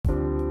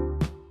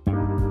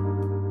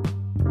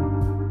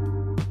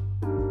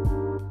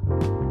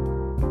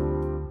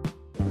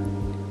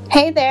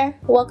Hey there,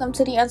 welcome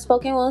to the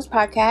Unspoken Wounds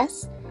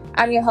podcast.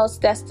 I'm your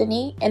host,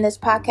 Destiny, and this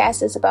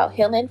podcast is about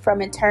healing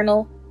from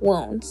internal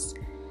wounds.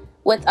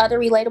 With other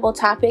relatable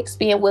topics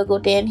being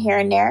wiggled in here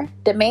and there,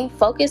 the main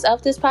focus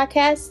of this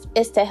podcast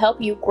is to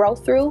help you grow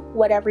through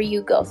whatever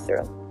you go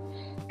through.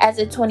 As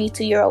a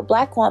 22-year-old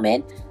Black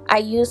woman, I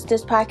use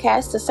this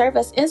podcast to serve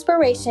as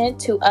inspiration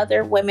to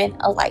other women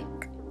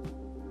alike.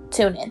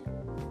 Tune in.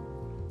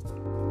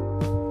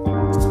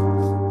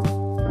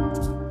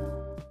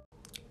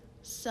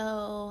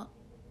 So,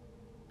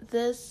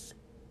 this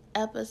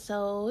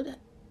episode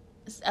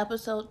is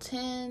episode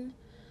 10,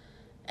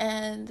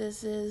 and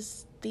this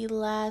is the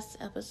last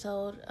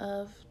episode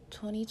of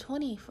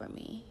 2020 for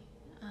me,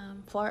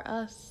 for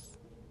us,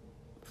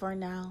 for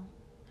now.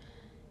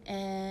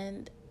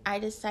 And I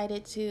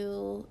decided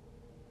to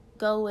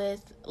go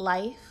with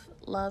life,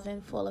 love,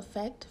 in full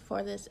effect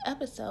for this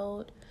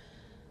episode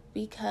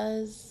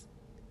because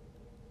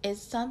it's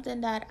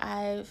something that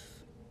I've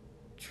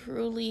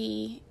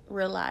truly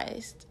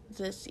realized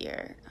this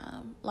year.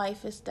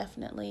 Life is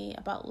definitely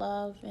about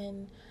love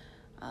and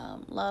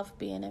love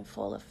being in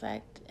full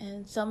effect,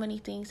 and so many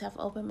things have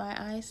opened my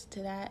eyes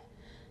to that.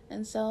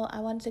 And so I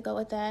wanted to go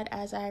with that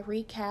as I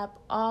recap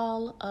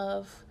all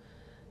of,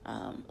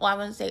 I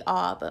wouldn't say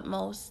all, but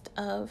most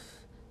of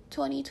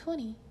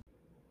 2020.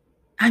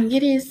 I'm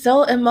getting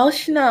so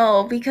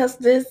emotional because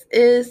this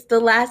is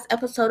the last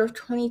episode of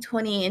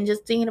 2020, and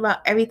just thinking about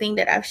everything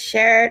that I've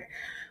shared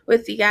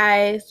with you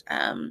guys.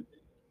 I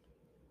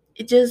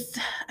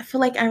feel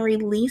like I'm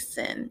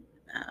releasing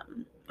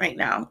right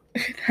now.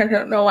 I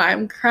don't know why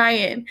I'm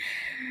crying,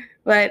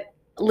 but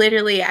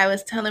literally I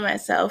was telling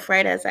myself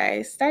right as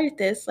I started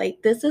this,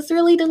 like, this is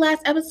really the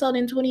last episode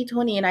in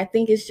 2020. And I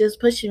think it's just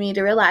pushing me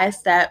to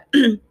realize that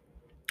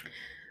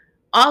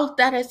all of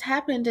that has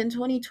happened in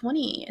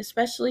 2020,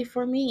 especially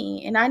for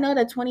me. And I know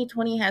that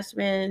 2020 has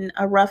been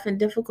a rough and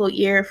difficult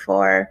year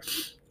for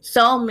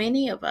so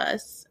many of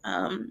us.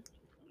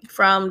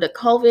 From the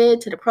COVID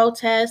to the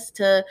protests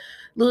to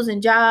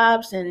losing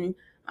jobs and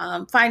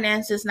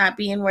finances not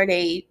being where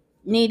they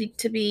needed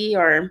to be,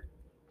 or,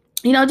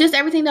 just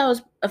everything that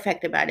was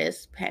affected by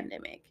this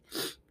pandemic.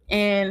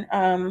 And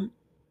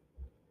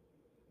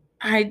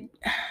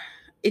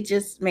it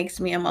just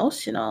makes me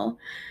emotional.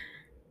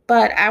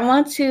 But I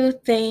want to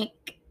thank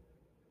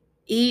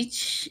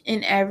each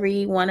and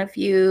every one of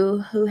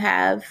you who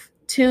have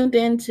tuned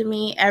in to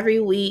me every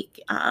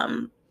week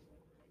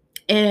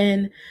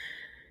and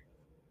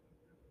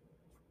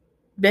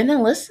been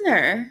a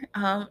listener.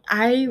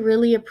 I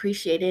really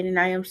appreciate it, and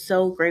I am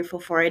so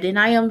grateful for it. And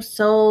I am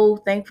so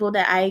thankful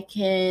that I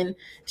can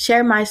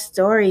share my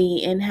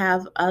story and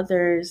have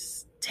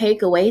others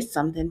take away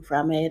something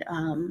from it.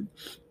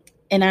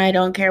 And I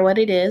don't care what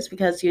it is,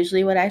 because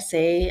usually what I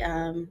say,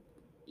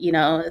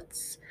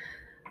 it's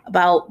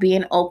about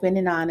being open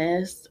and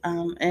honest,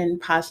 and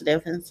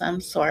positive in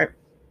some sort.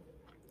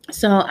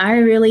 So I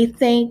really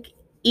thank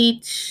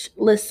each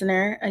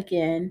listener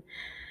again.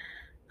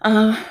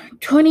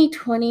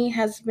 2020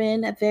 has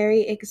been a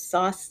very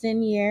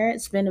exhausting year.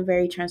 It's been a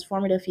very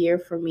transformative year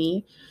for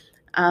me.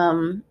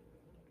 Um,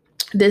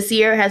 this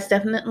year has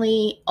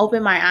definitely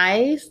opened my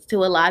eyes to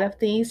a lot of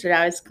things that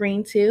I was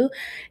green to,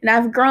 and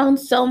I've grown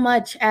so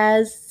much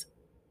as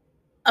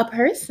a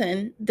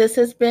person. This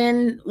has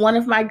been one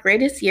of my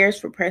greatest years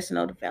for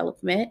personal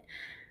development.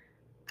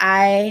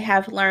 I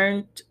have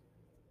learned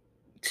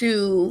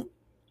to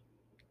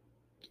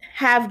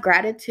have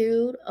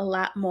gratitude a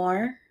lot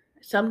more,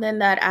 something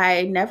that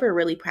I never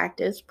really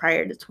practiced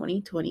prior to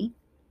 2020.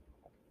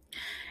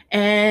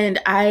 And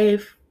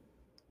I've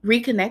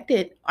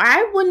reconnected.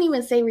 I wouldn't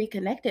even say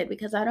reconnected,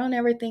 because I don't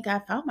ever think I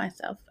found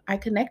myself. I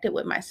connected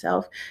with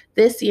myself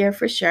this year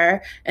for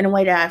sure in a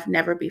way that I've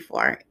never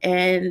before.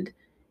 And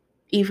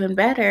even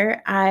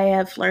better, I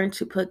have learned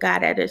to put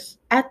God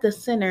at the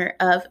center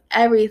of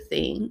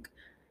everything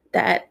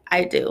that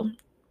I do.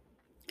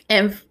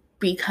 And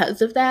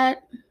because of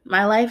that,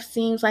 my life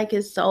seems like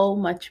it's so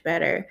much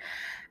better.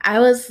 I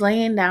was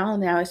laying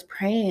down and I was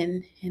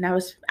praying, and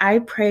I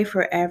pray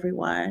for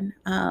everyone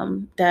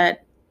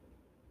that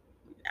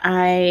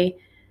I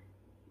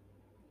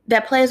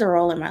that plays a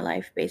role in my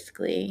life,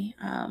 basically,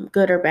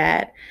 good or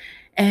bad.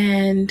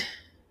 And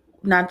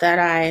not that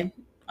I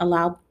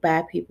allow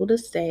bad people to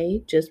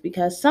stay, just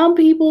because some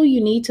people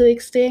you need to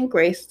extend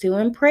grace to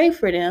and pray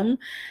for them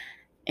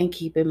and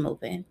keep it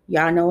moving.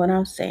 Y'all know what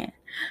I'm saying.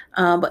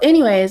 But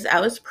anyways, I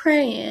was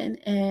praying,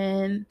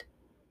 and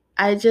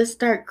I just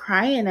start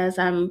crying as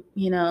I'm,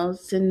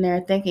 sitting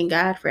there thanking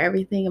God for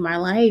everything in my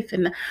life.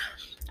 And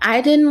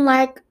I didn't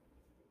like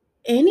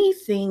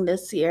anything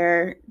this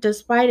year,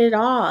 despite it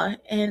all.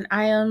 And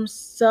I am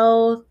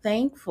so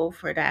thankful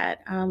for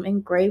that,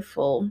 and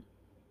grateful.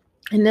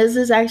 And this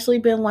has actually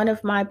been one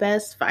of my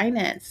best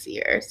finance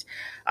years,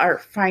 or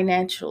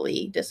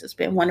financially, this has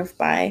been one of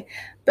my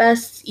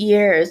best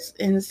years.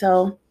 And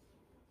so,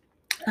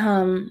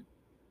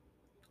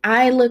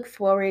 I look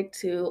forward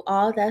to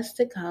all that's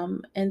to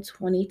come in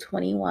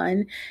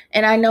 2021.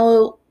 And I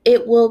know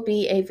it will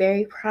be a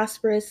very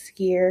prosperous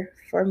year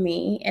for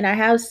me. And I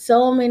have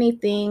so many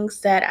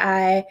things that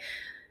I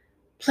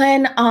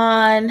plan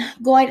on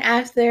going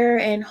after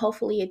and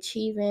hopefully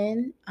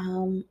achieving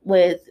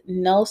with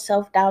no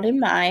self doubt in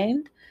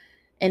mind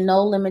and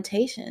no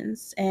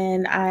limitations.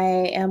 And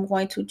I am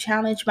going to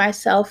challenge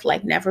myself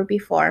like never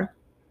before.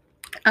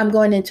 I'm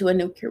going into a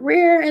new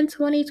career in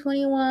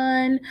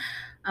 2021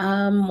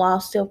 while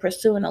still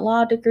pursuing a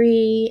law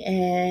degree.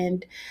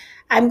 And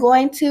I'm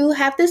going to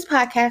have this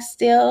podcast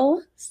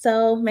still.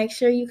 So make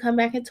sure you come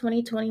back in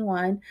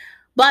 2021.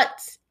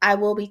 But I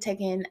will be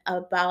taking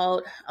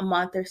about a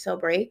month or so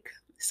break.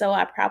 So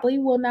I probably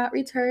will not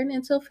return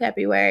until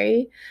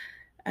February.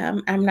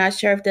 I'm not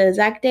sure of the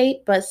exact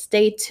date, but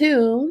stay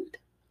tuned.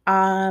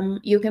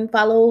 You can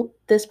follow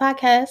this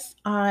podcast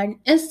on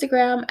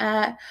Instagram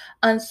at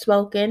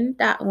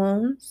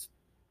unspoken.wounds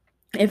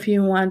if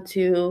you want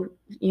to,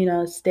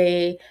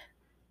 stay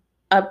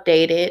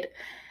updated.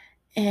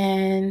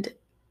 And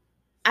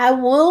I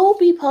will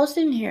be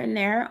posting here and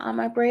there on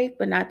my break,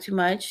 but not too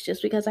much,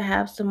 just because I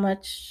have so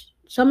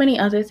many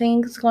other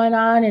things going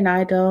on, and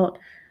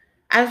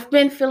I've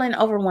been feeling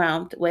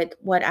overwhelmed with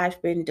what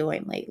I've been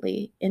doing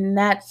lately. And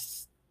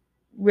that's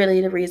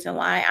really the reason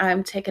why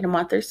I'm taking a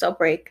month or so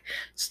break.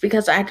 Just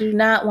because I do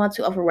not want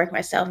to overwork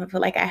myself and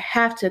feel like I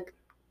have to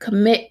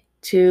commit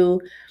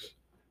to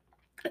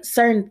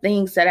certain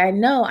things that I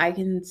know I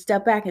can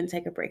step back and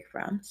take a break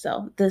from.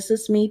 So this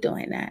is me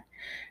doing that.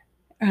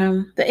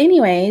 But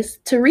anyways,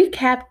 to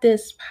recap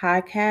this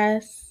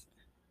podcast,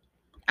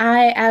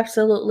 I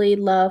absolutely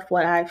love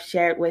what I've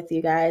shared with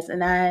you guys.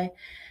 And I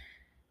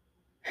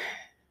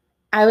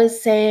would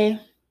say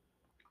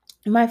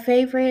my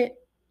favorite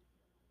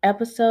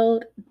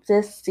episode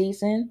this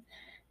season,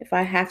 if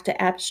I have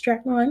to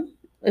abstract one,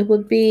 it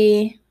would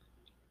be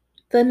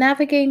the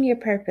Navigating Your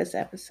Purpose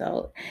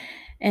episode.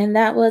 And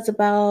that was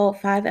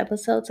about 5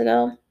 episodes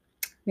ago,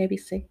 maybe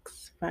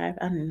 6, 5,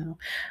 I don't know.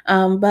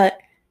 But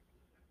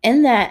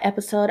in that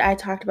episode, I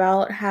talked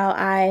about how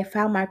I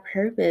found my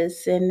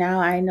purpose, and now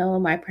I know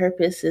my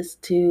purpose is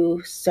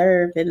to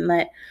serve and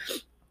let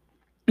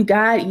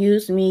God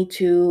use me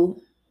to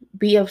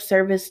be of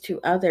service to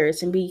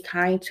others and be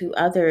kind to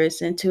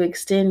others and to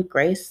extend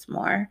grace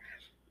more.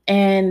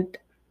 And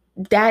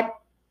that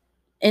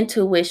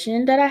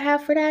intuition that I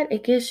have for that,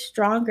 it gets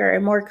stronger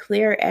and more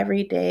clear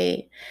every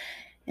day.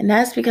 And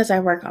that's because I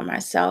work on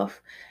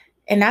myself.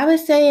 And I would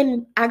say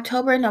in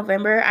October and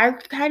November, I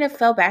kind of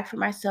fell back for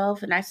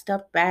myself and I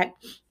stepped back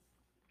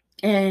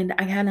and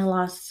I kind of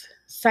lost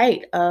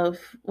sight of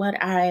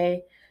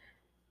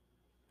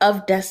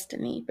of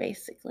destiny,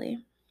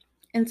 basically.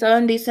 And so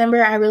in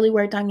December, I really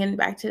worked on getting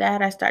back to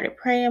that. I started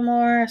praying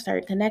more. I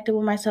started connecting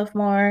with myself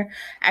more,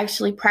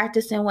 actually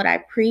practicing what I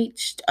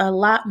preached a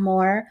lot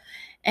more.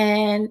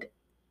 And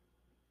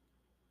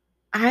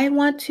I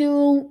want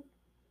to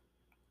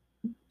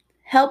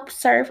help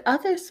serve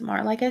others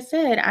more. Like I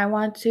said, I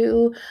want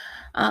to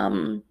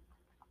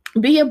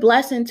be a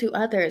blessing to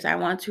others. I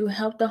want to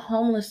help the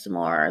homeless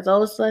more,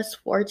 those less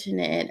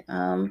fortunate,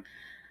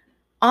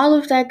 all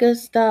of that good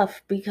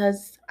stuff,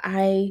 because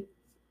I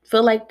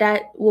feel like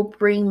that will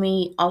bring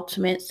me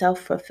ultimate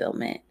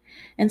self-fulfillment.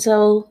 And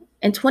so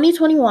in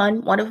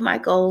 2021, one of my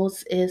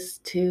goals is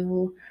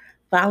to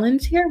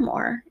volunteer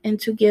more and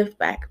to give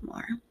back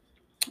more.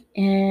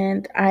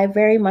 And I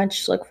very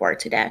much look forward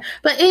to that.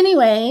 But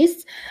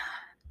anyways,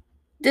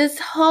 this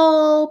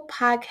whole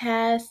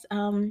podcast,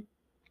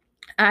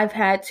 I've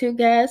had 2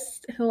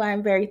 guests who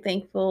I'm very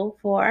thankful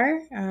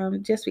for,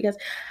 just because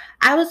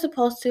I was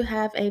supposed to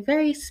have a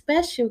very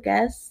special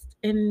guest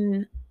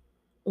in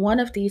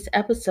one of these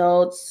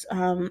episodes.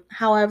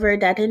 However,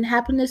 that didn't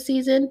happen this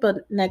season,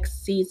 but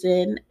next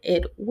season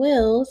it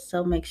will.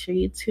 So make sure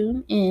you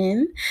tune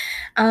in.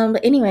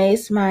 But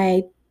anyways,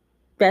 my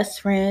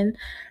best friend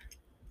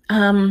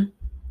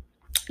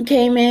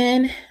came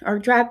in or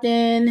dropped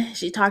in.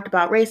 She talked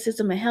about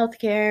racism and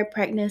healthcare,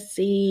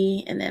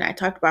 pregnancy, and then I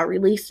talked about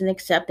releasing,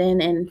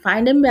 accepting, and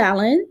finding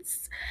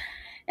balance.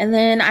 And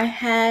then I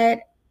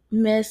had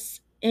Miss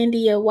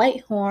India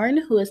Whitehorn,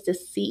 who is the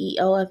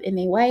CEO of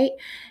NA White,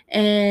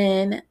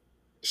 and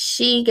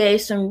she gave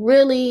some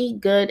really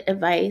good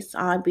advice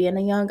on being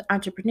a young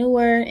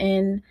entrepreneur.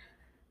 And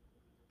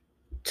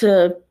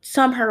to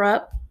sum her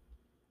up,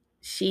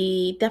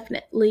 she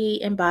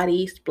definitely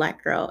embodies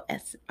black girl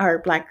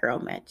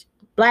magic.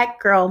 Black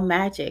girl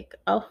magic.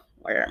 Oh,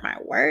 where are my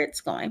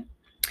words going?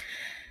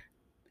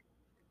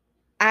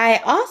 I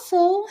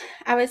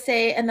would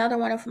say another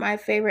one of my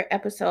favorite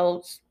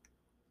episodes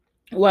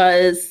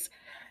was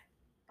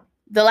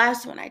the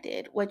last one I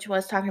did, which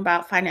was talking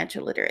about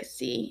financial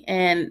literacy.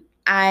 And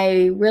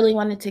I really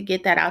wanted to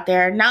get that out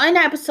there. Now, in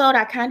the episode,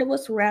 I kind of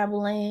was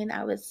rambling,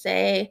 I would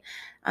say.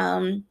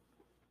 I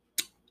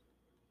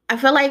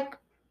feel like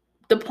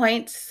the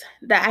points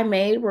that I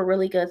made were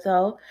really good,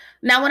 though.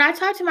 Now, when I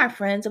talk to my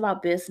friends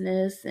about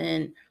business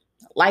and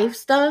life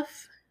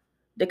stuff,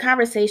 the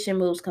conversation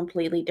moves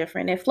completely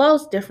different. It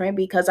flows different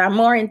because I'm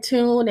more in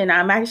tune and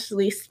I'm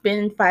actually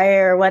spin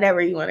fire or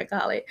whatever you want to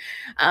call it.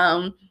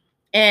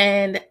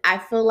 And I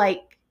feel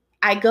like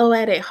I go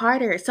at it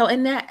harder. So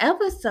in that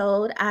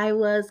episode, I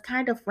was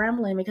kind of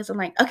rambling because I'm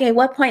like, okay,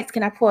 what points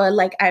can I pull?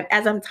 Like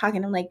as I'm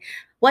talking, I'm like,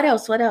 what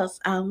else? What else?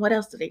 What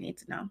else do they need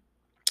to know?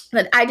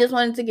 But I just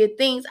wanted to get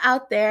things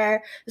out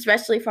there,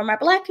 especially for my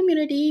Black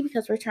community,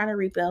 because we're trying to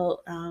rebuild,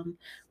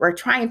 we're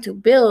trying to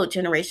build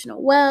generational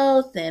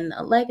wealth and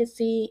a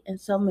legacy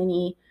and so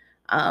many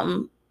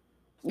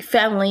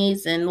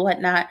families and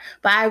whatnot.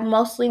 But I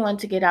mostly want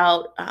to get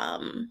out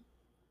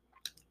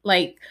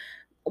like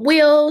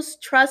wills,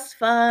 trust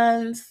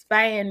funds,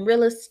 buying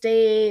real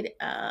estate,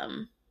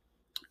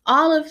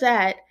 all of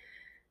that,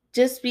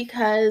 just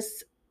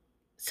because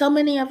so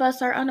many of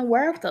us are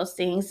unaware of those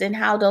things and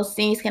how those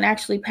things can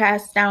actually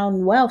pass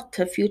down wealth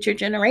to future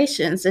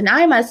generations. And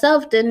I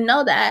myself didn't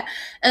know that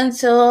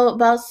until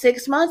about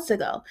 6 months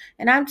ago.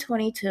 And I'm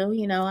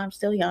 22, I'm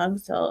still young.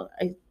 So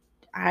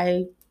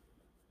I,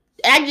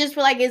 I just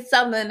feel like it's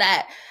something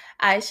that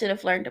I should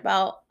have learned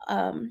about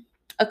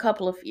a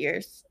couple of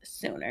years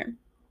sooner.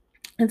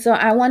 And so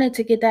I wanted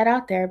to get that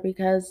out there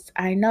because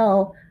I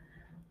know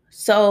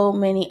so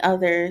many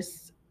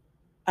others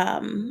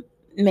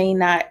may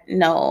not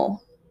know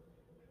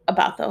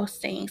about those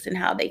things and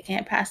how they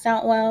can pass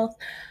down wealth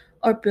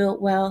or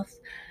build wealth.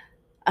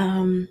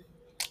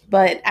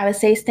 But I would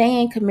say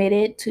staying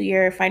committed to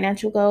your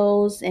financial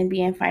goals and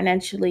being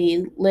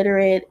financially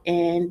literate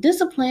and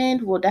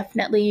disciplined will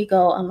definitely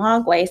go a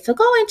long way. So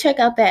go and check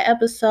out that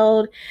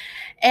episode.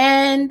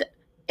 And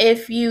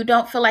if you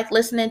don't feel like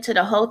listening to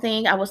the whole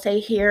thing, I will say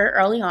here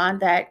early on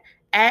that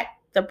at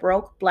the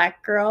Broke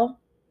Black Girl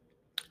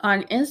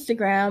on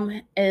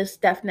Instagram is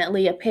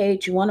definitely a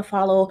page you want to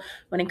follow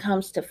when it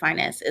comes to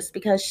finances,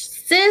 because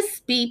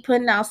sis be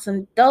putting out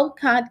some dope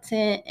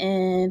content,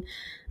 and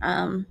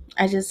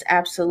I just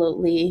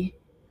absolutely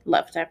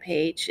love that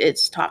page.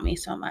 It's taught me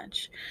so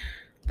much.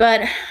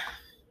 But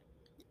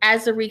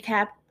as a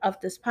recap of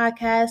this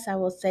podcast, I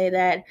will say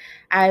that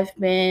I've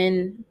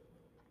been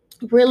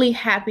really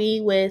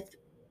happy with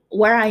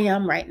where I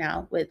am right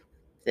now with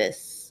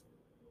this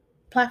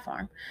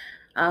platform.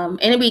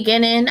 In the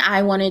beginning,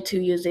 I wanted to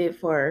use it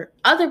for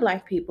other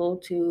Black people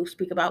to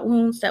speak about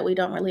wounds that we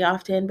don't really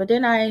often, but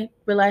then I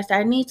realized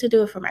I need to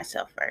do it for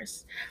myself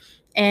first.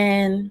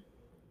 And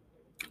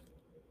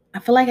I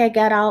feel like I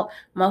got out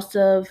most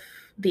of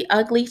the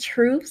ugly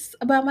truths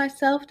about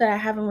myself that I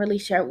haven't really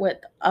shared with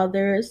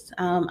others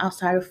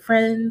outside of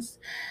friends.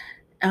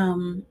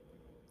 Um,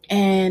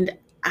 and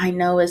I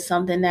know it's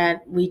something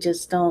that we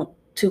just don't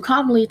too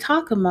commonly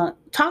talk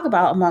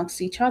about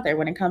amongst each other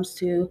when it comes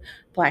to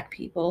Black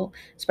people,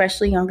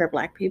 especially younger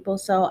Black people.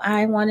 So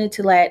I wanted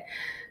to let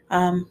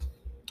um,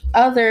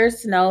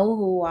 others know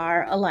who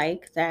are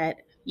alike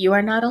that you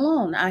are not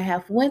alone. I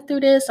have went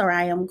through this, or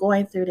I am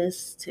going through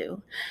this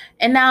too.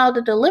 And now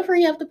the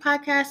delivery of the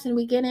podcast in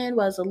the beginning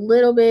was a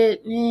little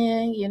bit,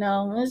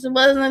 this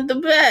wasn't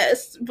the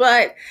best,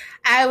 but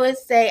I would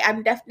say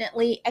I'm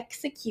definitely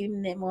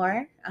executing it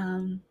more.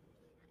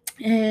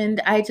 And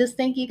I just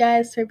thank you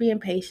guys for being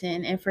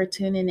patient and for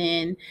tuning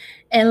in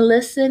and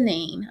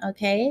listening.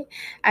 Okay.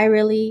 I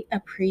really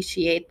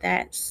appreciate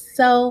that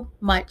so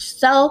much.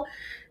 So,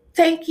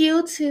 thank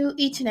you to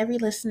each and every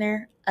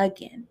listener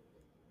again.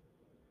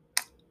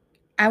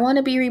 I want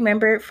to be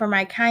remembered for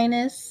my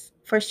kindness,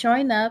 for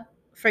showing up,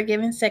 for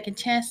giving second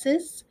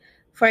chances,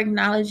 for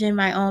acknowledging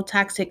my own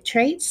toxic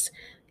traits,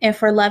 and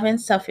for loving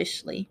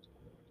selfishly.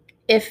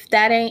 If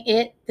that ain't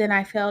it, then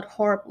I failed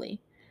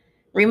horribly.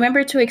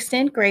 Remember to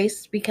extend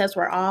grace because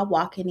we're all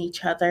walking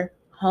each other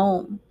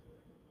home.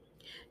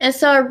 And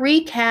so, a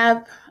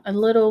recap, a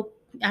little,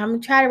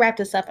 I'm trying to wrap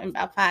this up in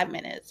about 5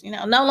 minutes,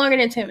 no longer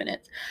than 10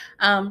 minutes.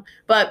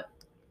 But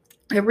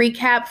a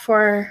recap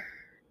for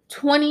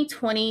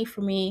 2020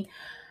 for me,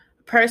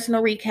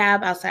 personal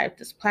recap outside of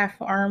this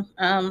platform.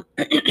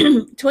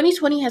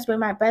 2020 has been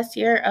my best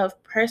year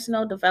of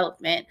personal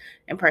development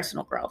and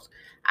personal growth.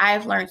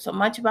 I've learned so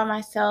much about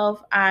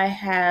myself. I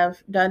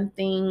have done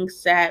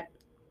things that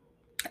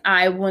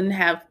I wouldn't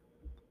have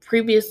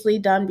previously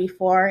done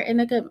before in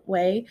a good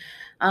way.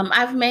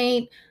 I've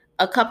made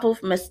a couple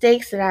of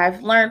mistakes that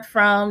I've learned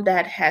from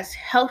that has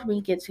helped me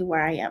get to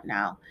where I am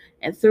now.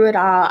 And through it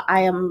all,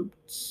 I am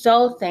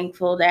so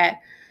thankful that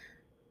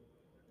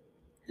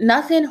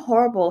nothing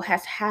horrible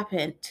has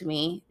happened to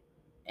me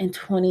in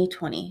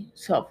 2020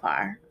 so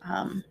far.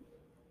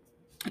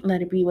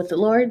 Let it be with the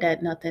Lord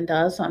that nothing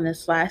does on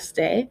this last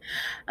day.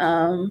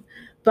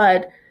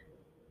 But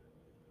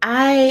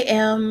I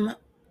am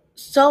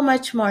so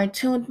much more in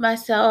tune with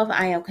myself.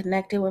 I am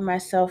connected with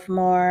myself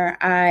more.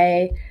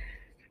 I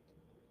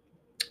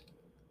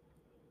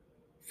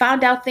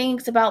found out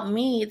things about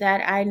me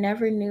that I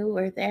never knew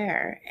were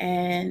there.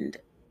 And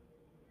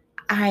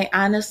I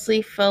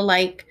honestly feel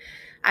like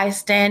I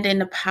stand in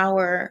the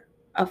power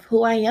of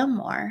who I am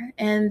more.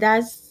 And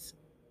that's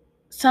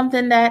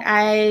something that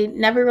I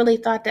never really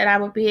thought that I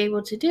would be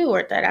able to do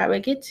or that I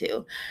would get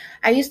to.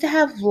 I used to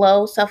have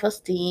low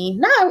self-esteem,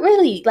 not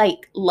really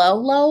like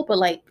low, but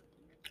like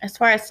as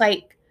far as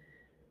like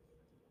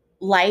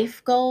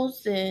life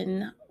goes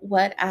and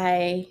what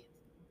I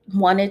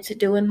wanted to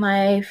do in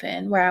life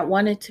and where I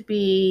wanted to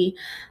be.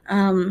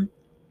 Um,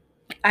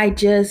 I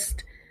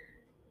just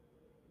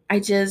I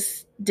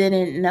just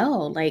didn't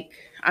know. Like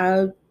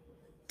I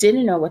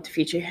didn't know what the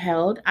future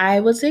held.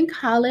 I was in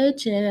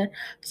college and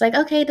it's like,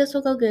 okay, this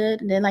will go good.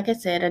 And then, like I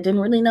said, I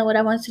didn't really know what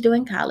I wanted to do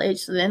in college.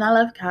 So then I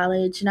left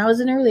college and I was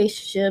in a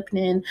relationship. And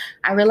then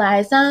I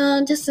realized,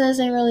 oh, this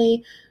isn't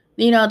really,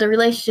 the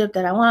relationship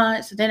that I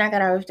want. So then I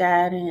got out of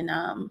that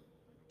and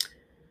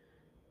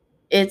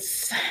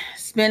it's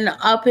been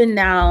up and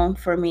down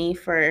for me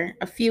for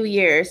a few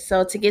years.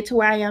 So to get to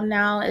where I am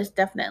now is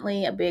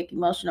definitely a big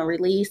emotional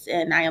release.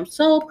 And I am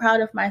so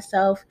proud of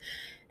myself.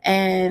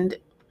 And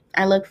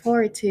I look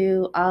forward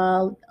to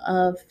all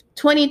of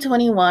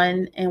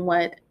 2021 and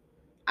what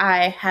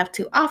I have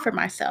to offer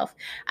myself.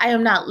 I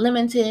am not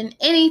limiting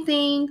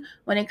anything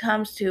when it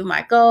comes to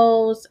my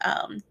goals.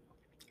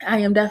 I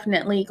am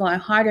definitely going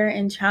harder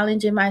and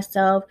challenging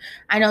myself.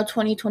 I know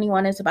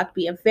 2021 is about to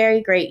be a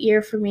very great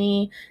year for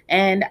me,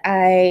 and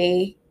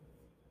I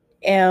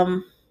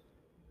am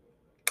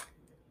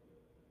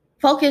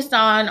focused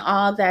on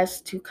all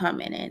that's to come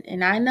in it.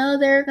 And I know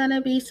there are going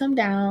to be some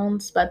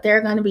downs, but there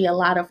are going to be a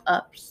lot of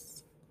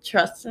ups.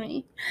 Trust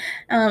me.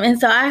 And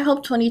so I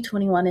hope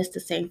 2021 is the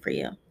same for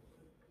you.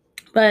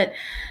 But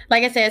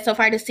like I said, so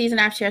far this season,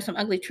 I've shared some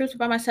ugly truths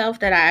about myself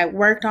that I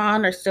worked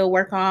on or still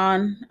work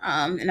on,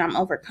 and I'm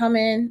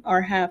overcoming or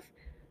have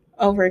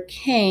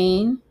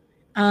overcame.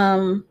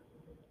 And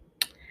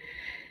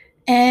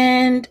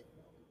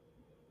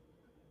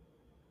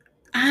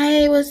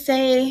I would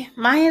say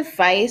my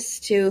advice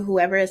to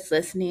whoever is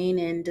listening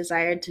and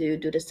desire to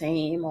do the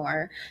same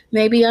or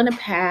maybe on a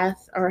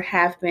path or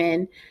have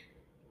been,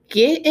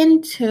 get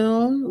in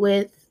tune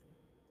with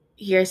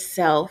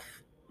yourself.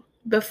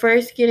 But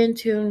first, get in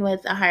tune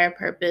with a higher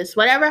purpose.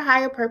 Whatever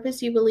higher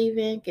purpose you believe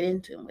in, get in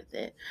tune with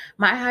it.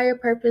 My higher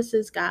purpose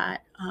is God.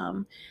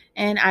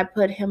 And I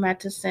put him at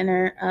the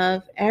center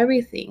of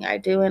everything I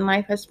do, and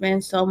life has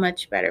been so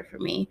much better for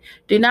me.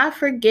 Do not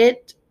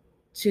forget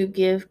to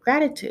give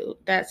gratitude.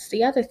 That's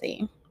the other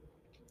thing.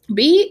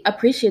 Be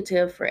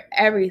appreciative for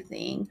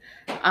everything.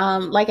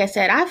 Like I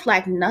said, I've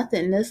lacked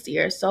nothing this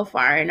year so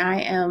far, and I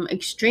am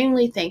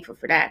extremely thankful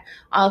for that.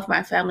 All of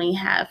my family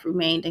have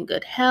remained in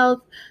good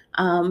health.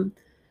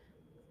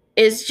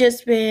 It's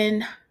just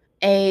been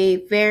a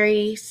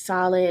very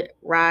solid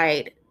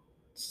ride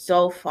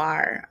so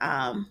far.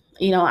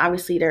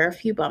 Obviously there are a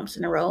few bumps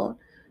in the road,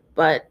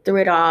 but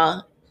through it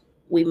all,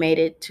 we made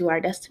it to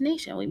our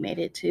destination. We made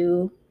it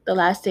to the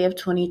last day of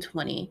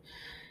 2020.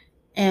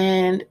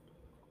 And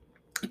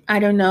I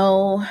don't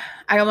know,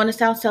 I don't want to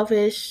sound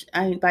selfish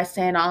by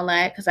saying all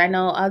that because I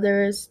know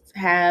others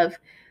have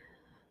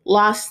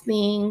lost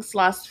things,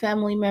 lost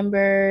family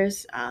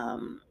members,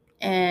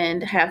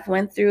 and have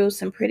went through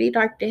some pretty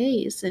dark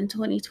days in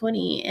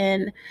 2020.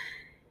 And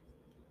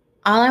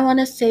all I want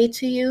to say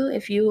to you,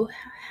 if you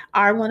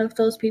are one of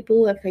those people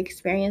who have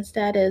experienced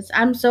that, is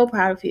I'm so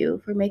proud of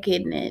you for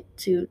making it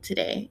to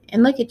today.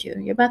 And look at you,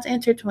 you're about to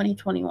enter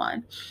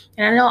 2021.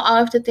 And I know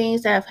all of the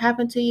things that have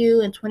happened to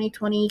you in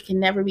 2020 can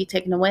never be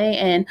taken away.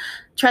 And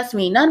trust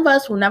me, none of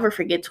us will never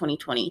forget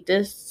 2020.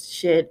 This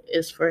shit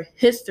is for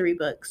history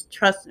books.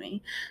 Trust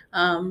me.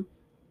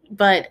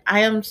 But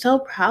I am so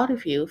proud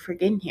of you for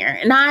getting here.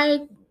 And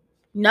I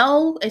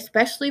know,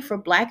 especially for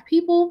Black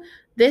people,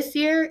 this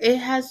year it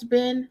has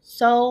been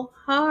so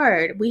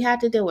hard. We had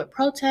to deal with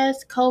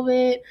protests,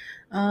 COVID,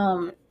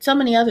 so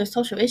many other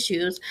social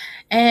issues,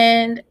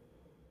 and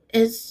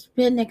it's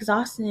been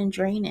exhausting and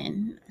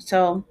draining.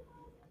 So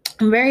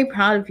I'm very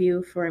proud of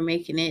you for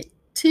making it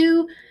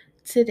to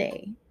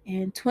today.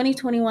 And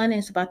 2021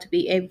 is about to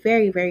be a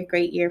very, very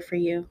great year for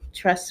you.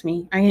 Trust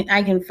me,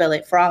 I can feel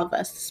it for all of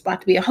us. It's about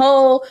to be a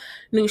whole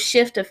new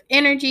shift of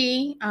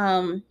energy.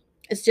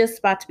 It's just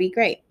about to be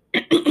great.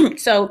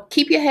 So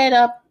keep your head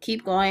up,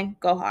 keep going,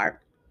 go hard.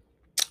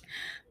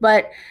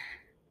 But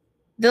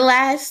the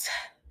last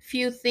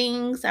few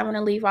things I want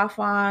to leave off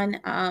on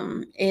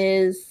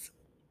is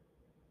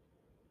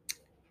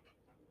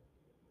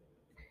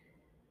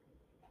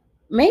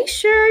make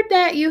sure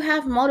that you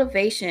have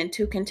motivation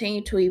to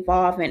continue to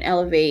evolve and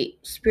elevate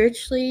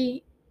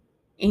spiritually,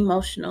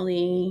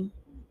 emotionally,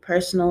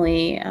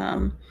 personally,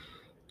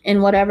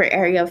 in whatever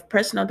area of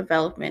personal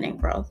development and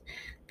growth.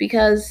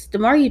 Because the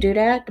more you do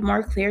that, the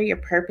more clear your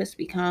purpose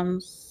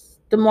becomes,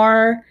 the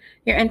more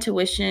your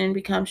intuition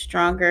becomes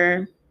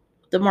stronger,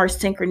 the more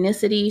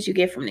synchronicities you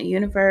get from the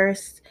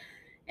universe,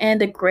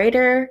 and the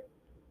greater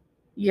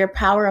your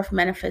power of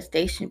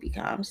manifestation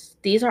becomes.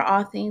 These are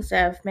all things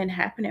that have been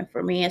happening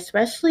for me,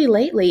 especially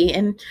lately.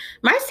 And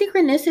my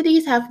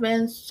synchronicities have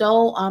been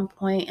so on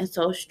point and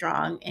so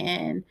strong.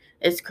 And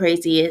it's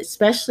crazy,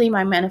 especially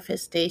my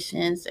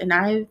manifestations. And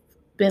I've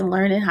been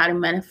learning how to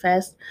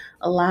manifest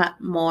a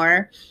lot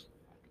more.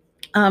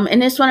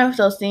 And it's one of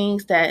those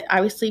things that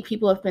obviously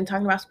people have been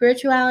talking about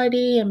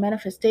spirituality and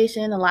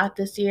manifestation a lot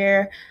this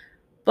year.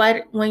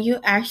 But when you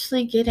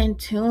actually get in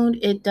tune,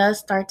 it does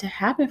start to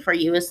happen for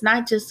you. It's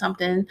not just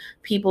something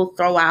people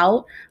throw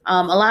out.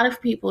 A lot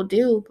of people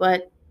do,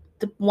 but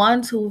the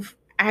ones who've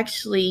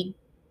actually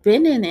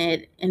been in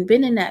it and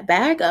been in that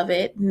bag of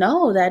it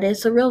know that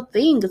it's a real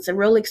thing. It's a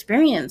real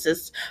experience.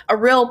 It's a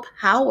real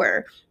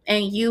power,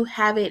 and you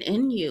have it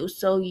in you.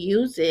 So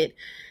use it.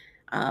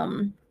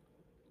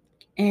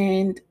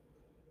 And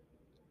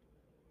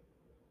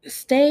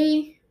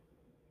stay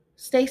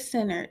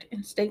centered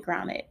and stay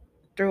grounded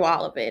through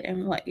all of it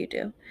and what you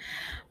do.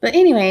 But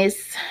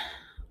anyways,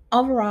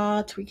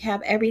 overall, to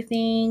recap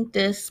everything,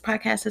 this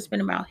podcast has been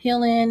about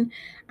healing.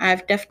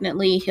 I've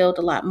definitely healed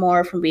a lot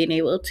more from being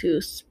able to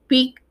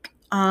speak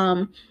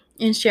and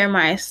share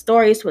my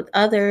stories with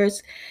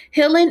others.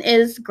 Healing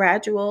is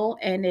gradual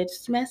and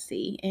it's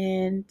messy,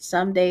 and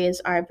some days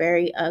are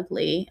very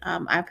ugly.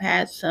 I've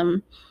had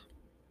some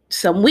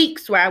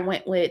weeks where I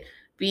went with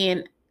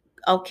being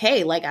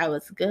okay, like I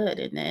was good,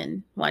 and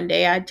then one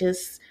day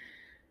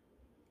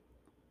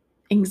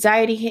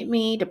anxiety hit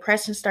me,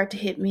 depression start to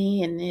hit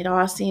me, and it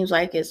all seems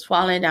like it's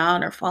falling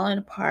down or falling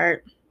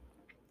apart.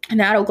 And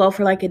that'll go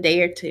for like a day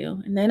or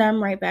two, and then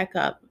I'm right back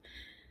up.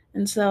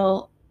 And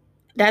so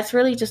that's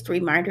really just a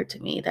reminder to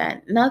me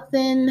that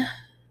nothing,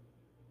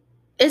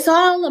 it's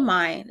all a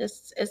mind.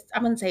 It's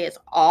I'm gonna say it's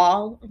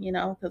all,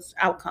 because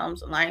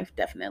outcomes in life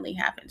definitely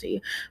happen to you.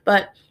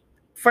 But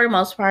for the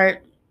most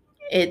part,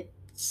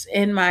 it's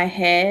in my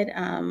head.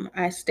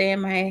 I stay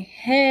in my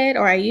head,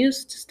 or I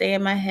used to stay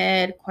in my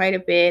head quite a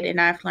bit, and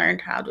I've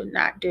learned how to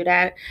not do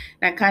that.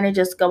 And I kind of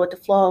just go with the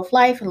flow of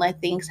life and let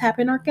things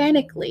happen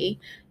organically,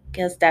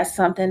 because that's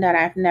something that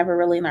I've never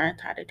really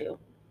learned how to do.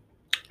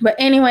 But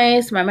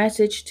anyways, my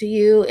message to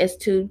you is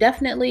to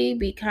definitely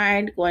be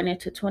kind going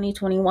into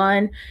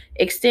 2021.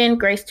 Extend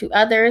grace to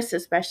others,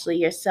 especially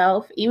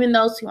yourself, even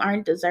those who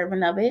aren't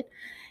deserving of it.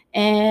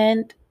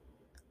 And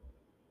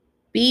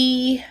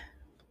be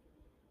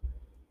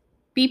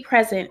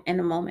present in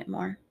the moment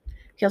more,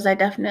 because I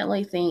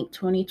definitely think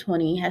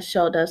 2020 has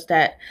showed us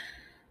that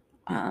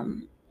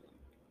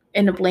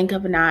in the blink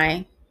of an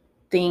eye,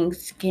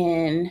 things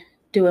can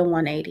do a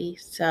 180.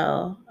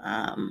 So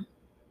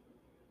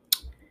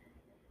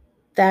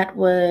that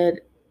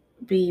would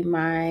be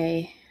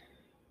my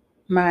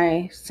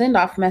send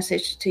off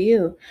message to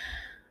you.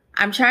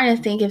 I'm trying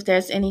to think if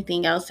there's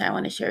anything else I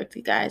want to share with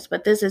you guys,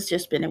 but this has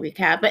just been a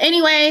recap. But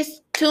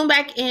anyways, tune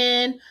back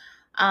in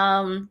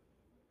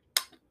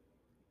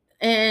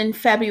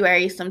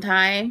February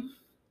sometime.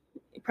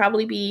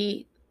 Probably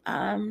be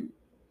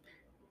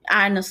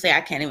honestly,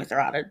 I can't even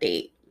throw out a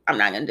date. I'm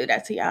not going to do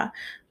that to y'all.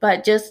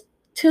 But just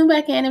tune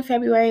back in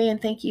February,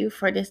 and thank you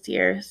for this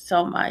year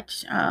so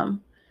much.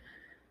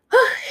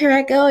 Here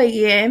I go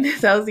again.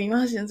 Those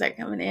emotions are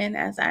coming in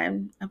as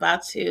I'm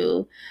about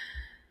to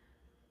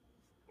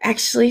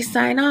actually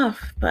sign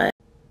off. But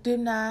do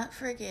not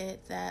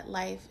forget that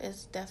life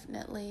is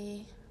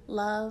definitely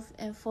love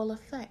in full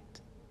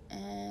effect.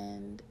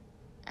 And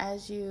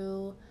as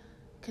you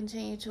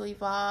continue to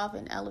evolve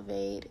and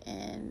elevate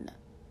in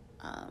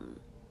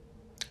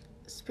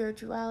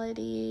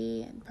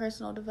spirituality and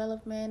personal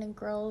development and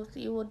growth,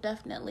 you will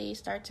definitely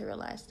start to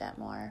realize that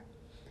more.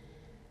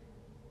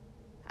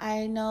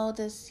 I know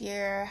this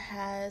year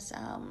has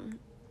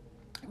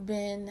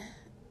been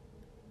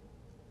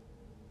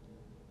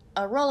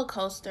a roller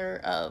coaster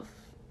of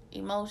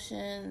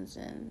emotions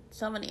and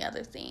so many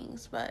other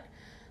things, but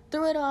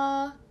through it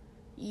all,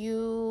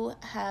 you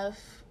have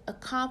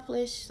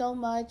accomplished so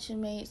much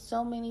and made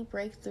so many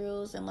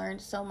breakthroughs and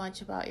learned so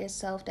much about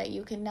yourself that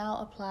you can now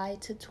apply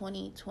to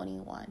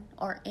 2021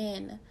 or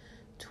in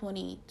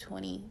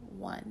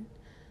 2021.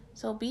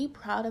 So be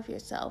proud of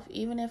yourself,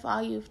 even if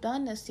all you've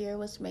done this year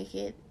was make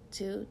it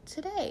to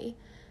today,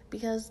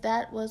 because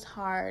that was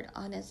hard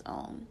on its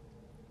own.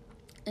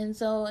 And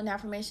so an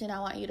affirmation I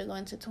want you to go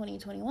into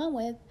 2021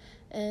 with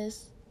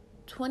is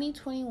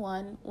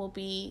 2021 will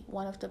be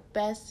one of the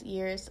best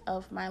years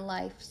of my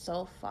life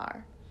so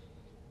far.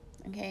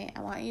 Okay, I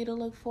want you to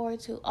look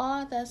forward to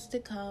all that's to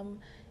come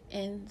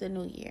in the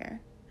new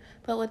year.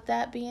 But with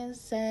that being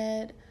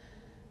said,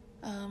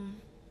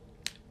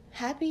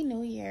 Happy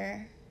New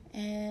Year,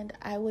 and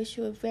I wish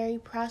you a very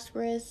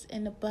prosperous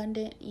and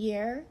abundant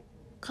year.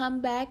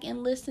 Come back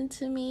and listen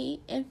to me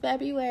in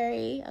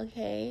February,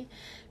 okay?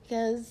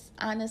 Because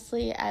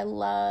honestly, I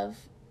love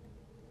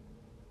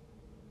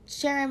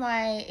sharing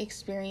my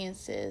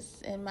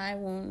experiences and my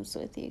wounds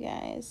with you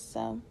guys.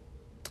 So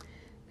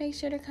make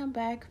sure to come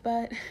back,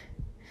 but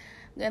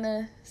I'm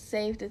gonna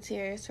save the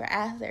tears for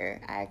after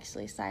I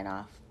actually sign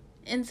off.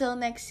 Until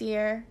next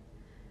year,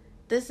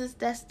 this is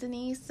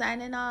Destiny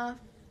signing off.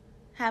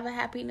 Have a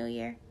happy new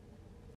year.